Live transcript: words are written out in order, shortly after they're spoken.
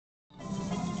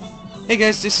Hey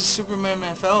guys, this is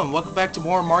Superman FL and welcome back to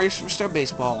more Mario Superstar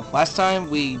Baseball. Last time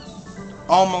we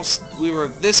were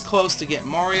this close to get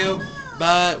Mario,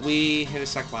 but we hit a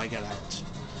sack ball, I got out.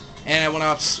 And I went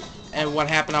off, and what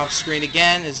happened off screen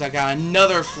again is I got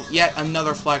yet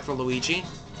another flag for Luigi.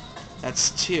 That's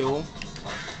two.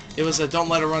 It was a don't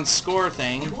let it run score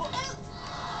thing.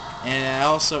 And I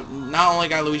also, not only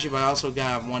got Luigi, but I also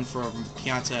got one for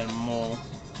Pianta and Mole.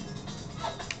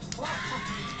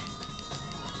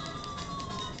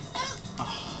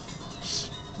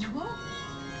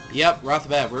 Yep, right off the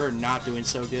bat, we're not doing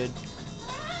so good.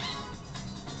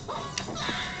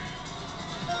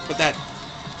 But that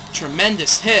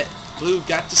tremendous hit, Blue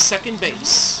got to second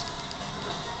base.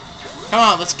 Come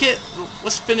on, let's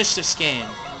finish this game.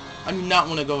 I do not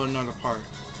want to go another part.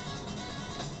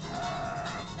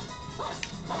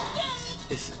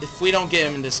 If we don't get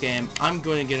him in this game, I'm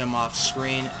going to get him off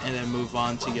screen and then move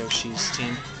on to Yoshi's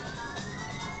team.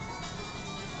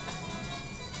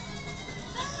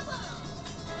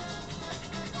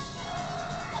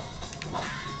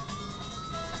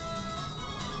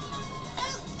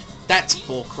 That's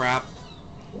bullcrap.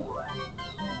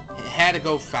 It had to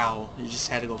go foul. It just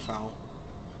had to go foul.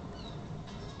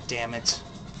 Damn it.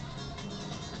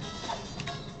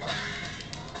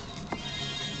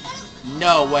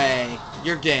 No way.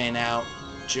 You're getting out,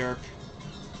 jerk.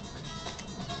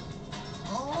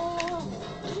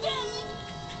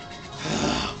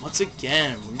 Once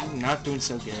again, we're not doing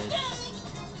so good.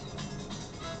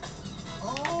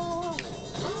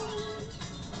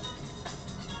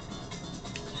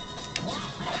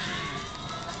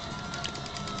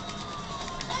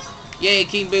 Yay,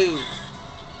 King Boo!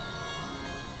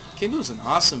 King Boo's an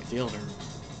awesome fielder.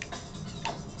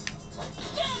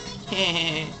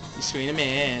 You swing and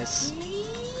miss.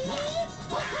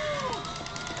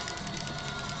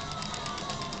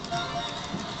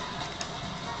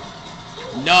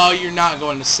 No, you're not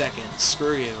going to second.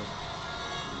 Screw you.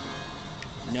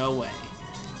 No way.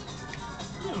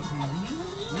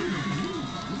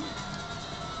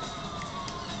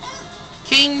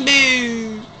 King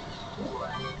Boo!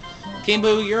 King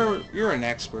Boo, you're an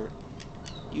expert.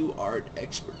 You are an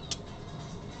expert.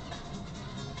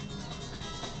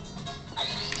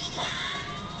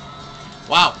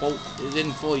 Wow, well, it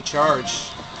didn't fully charge.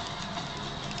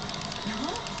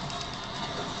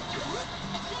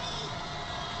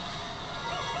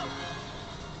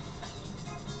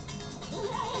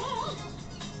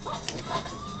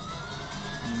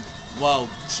 Whoa,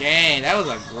 dang, that was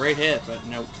a great hit, but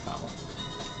nope, foul.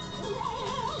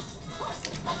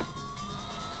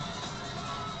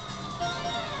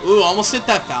 Ooh, almost hit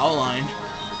that foul line.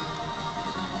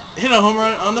 Hit a home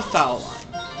run on the foul line.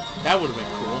 That would have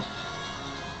been cool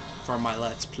for my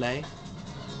Let's Play.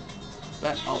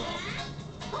 But, oh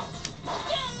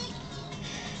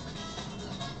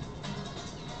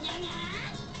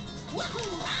well.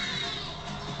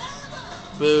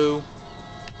 Boo.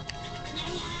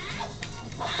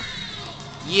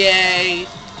 Yay!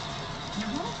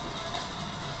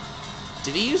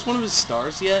 Did he use one of his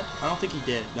stars yet? I don't think he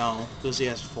did. No, because he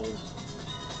has full.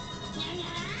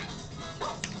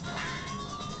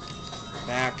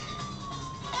 Back.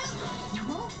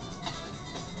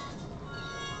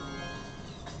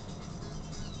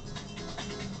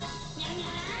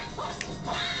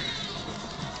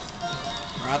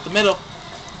 We're out the middle.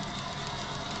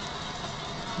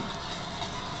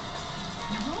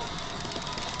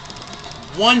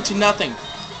 One to nothing.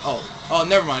 Oh,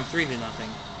 never mind. 3-0.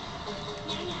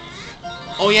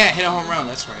 Oh yeah, hit a home run.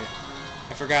 That's right.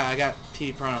 I forgot. I got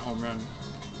P.D. Prawn a home run.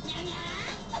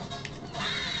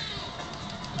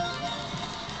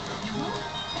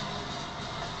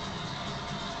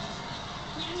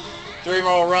 Three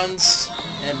more runs,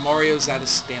 and Mario's out of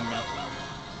stamina.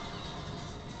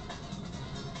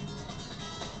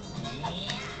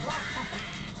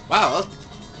 Wow,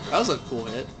 that was a cool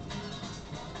hit.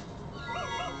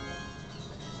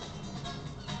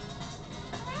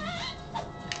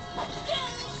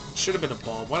 Should have been a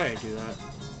ball. Why did I do that?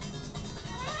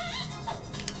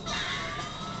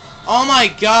 Oh my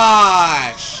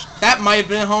gosh! That might have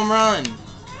been a home run.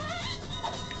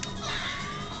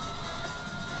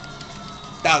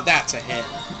 Now that's a hit.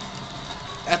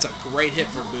 That's a great hit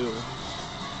for Boo.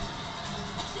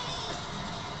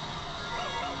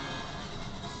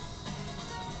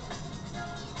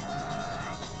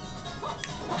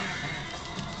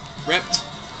 Ripped.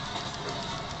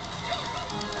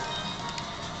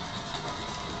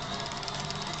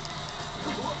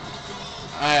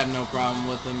 I have no problem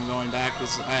with him going back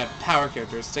because I have power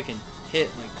characters that can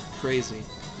hit like crazy.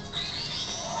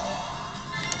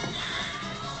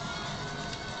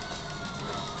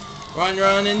 Run,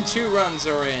 run, and 2 runs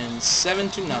are in.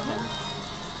 7-0.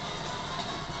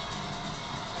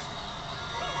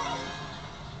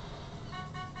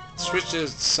 Switch to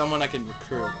someone I can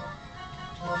recruit.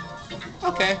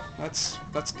 Okay, that's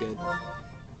good.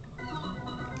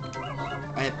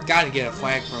 I gotta get a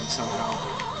flag for him somehow.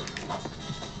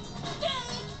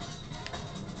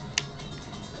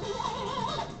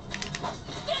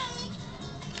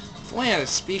 If only I had a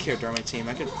speed character on my team,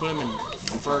 I could put him in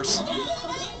first.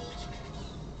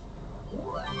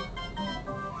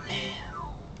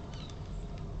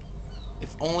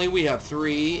 If only we have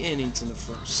 3 innings in the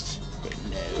first. But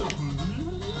no.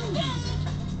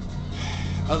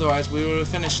 Otherwise, we would have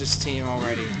finished this team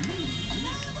already.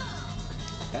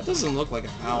 That doesn't look like a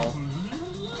foul.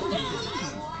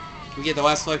 We get the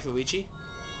last flag for Luigi?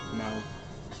 No.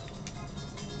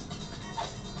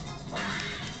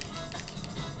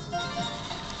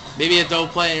 Maybe a double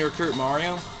play and recruit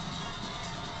Mario?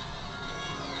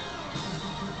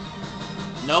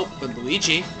 Nope, but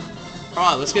Luigi. Come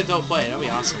on, let's get a double play. That'd be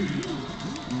awesome.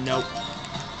 Nope.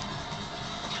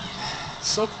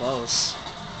 So close.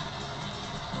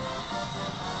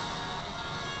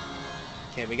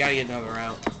 Okay, we gotta get another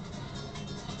out.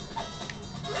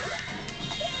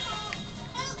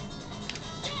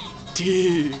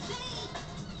 Dude.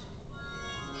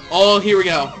 Oh, here we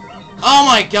go. Oh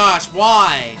my gosh,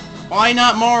 why? Why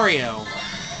not Mario?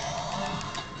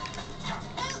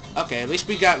 Okay, at least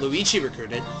we got Luigi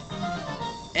recruited.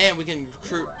 And we can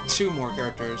recruit 2 more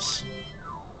characters.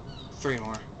 3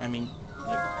 more. I mean,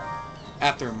 like,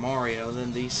 after Mario,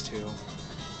 then these 2.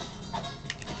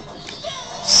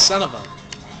 Son of a...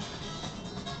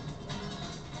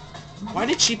 Why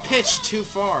did she pitch too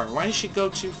far? Why did she go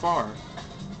too far?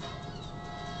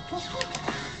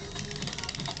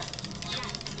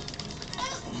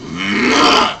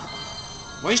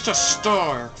 Waste a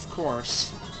star, of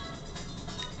course.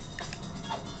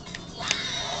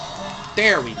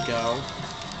 There we go.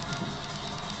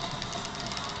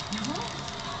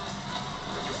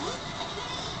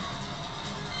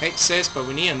 Hate to say this, but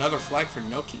we need another flag for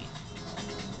Noki.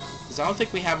 Because I don't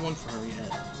think we have one for her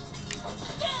yet.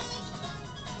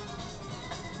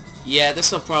 Yeah,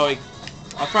 this will probably...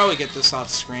 I'll probably get this off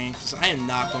screen, because I am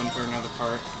not going for another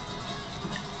part.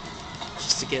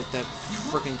 Just to get that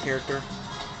freaking character.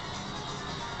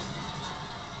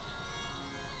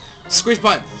 Squeeze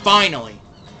button, finally!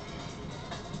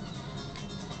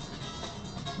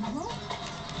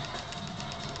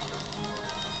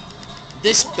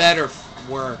 This better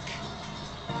work.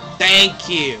 Thank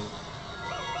you.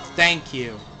 Thank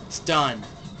you. It's done.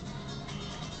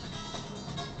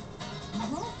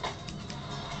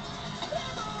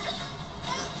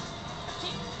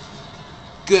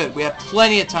 Good. We have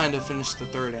plenty of time to finish the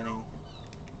 3rd inning.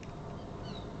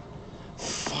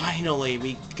 Finally,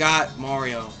 we got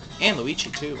Mario. And Luigi,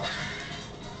 too.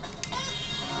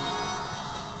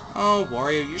 Oh,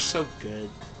 Wario, you're so good.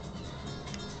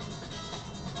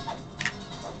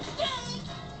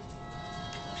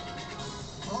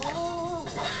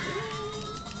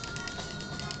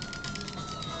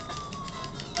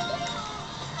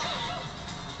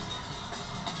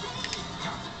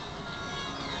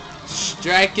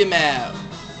 Strike him out.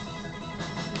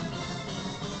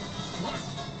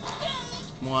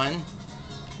 1,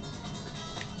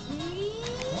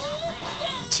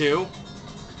 2,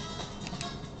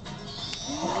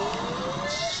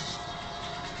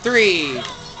 3.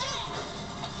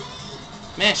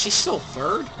 Man, she's still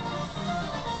 3rd?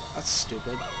 That's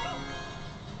stupid.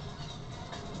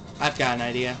 I've got an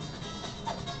idea.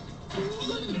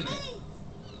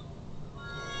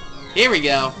 Here we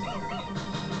go.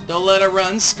 Don't let her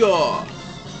run score.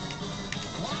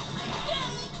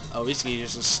 Oh, he's gonna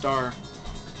use a star.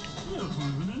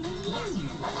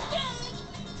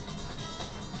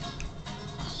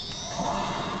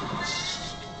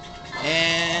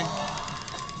 And...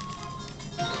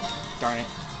 darn it.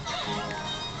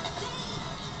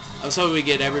 I was hoping we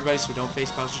get everybody so we don't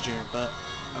face Bowser Jr., but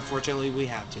unfortunately we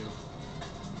have to.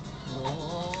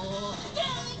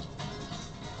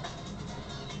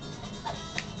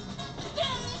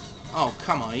 Oh,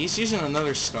 come on. He's using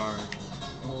another star.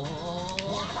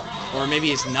 Or maybe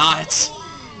he's not.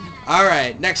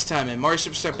 Alright, next time in Mario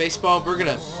Superstar Baseball,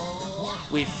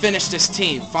 we finished this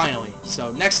team, finally.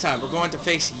 So next time, we're going to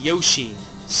face Yoshi.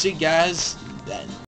 See you guys then.